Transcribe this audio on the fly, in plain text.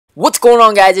What's going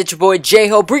on, guys? It's your boy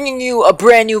J-Ho bringing you a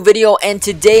brand new video, and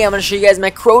today I'm going to show you guys my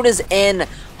Crotas and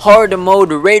hard mode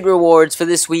raid rewards for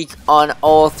this week on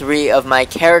all three of my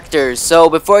characters. So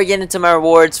before I get into my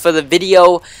rewards for the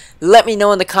video, let me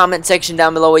know in the comment section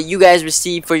down below what you guys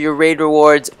receive for your raid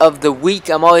rewards of the week.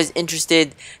 I'm always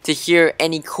interested to hear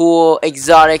any cool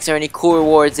exotics or any cool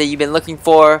rewards that you've been looking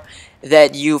for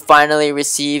that you finally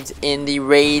received in the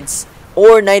raids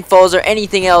or nightfalls or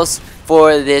anything else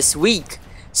for this week.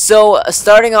 So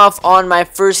starting off on my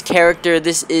first character,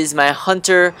 this is my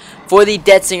hunter. For the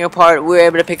Death Singer part, we were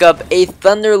able to pick up a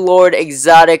Thunderlord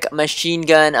exotic machine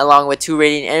gun along with 2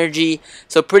 radiant energy.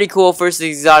 So pretty cool first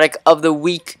exotic of the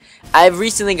week. I've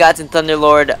recently gotten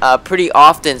Thunderlord pretty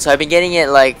often, so I've been getting it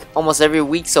like almost every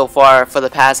week so far for the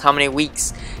past how many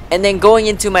weeks. And then going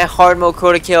into my hard mode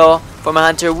Crota kill for my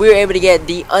hunter, we were able to get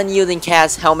the Unyielding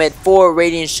Cast helmet, 4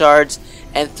 radiant shards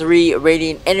and 3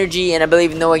 radiant energy, and I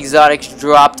believe no exotics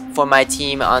dropped for my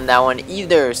team on that one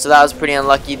either, so that was pretty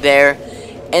unlucky there.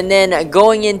 And then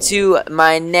going into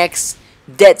my next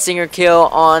Death Singer kill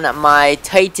on my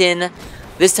Titan,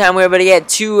 this time we were able to get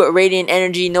 2 radiant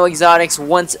energy, no exotics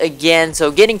once again, so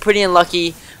getting pretty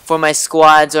unlucky for my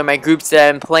squads or my groups that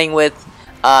I've been playing with.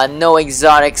 No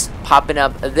exotics popping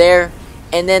up there.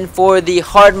 And then for the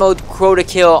hard mode Crota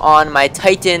kill on my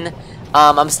Titan,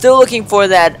 I'm still looking for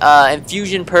that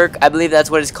infusion perk. I believe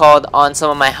that's what it's called on some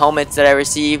of my helmets that I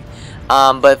received.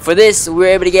 But for this, we were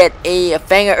able to get a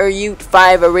Fanga Uryute,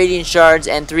 5 radiant shards,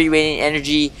 and 3 radiant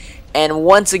energy. And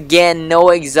once again,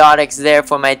 no exotics there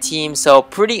for my team, so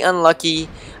pretty unlucky.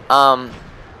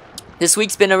 This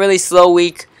week's been a really slow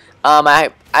week.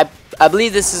 I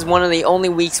believe this is one of the only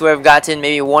weeks where I've gotten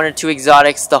maybe 1 or 2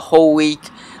 exotics the whole week.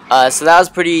 So that was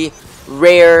pretty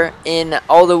rare in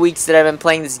all the weeks that I've been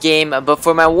playing this game. But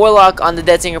for my Warlock on the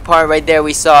Death Singer part right there,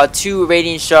 we saw 2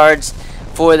 radiant shards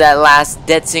for that last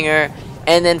Death Singer.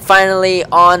 And then finally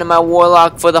on my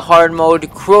Warlock for the hard mode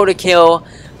Crota kill,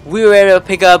 we were able to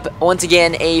pick up once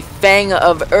again a Fang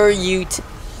of Uryute,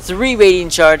 3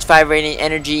 radiant shards, 5 radiant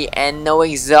energy, and no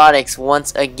exotics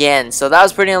once again. So that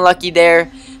was pretty unlucky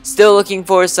there. Still looking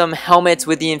for some helmets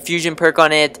with the infusion perk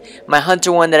on it. My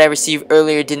hunter one that I received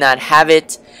earlier did not have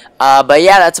it. But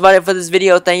yeah, that's about it for this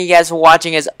video. Thank you guys for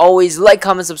watching. As always, like,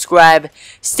 comment, subscribe.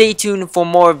 Stay tuned for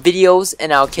more videos,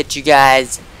 and I'll catch you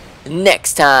guys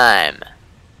next time.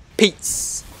 Peace.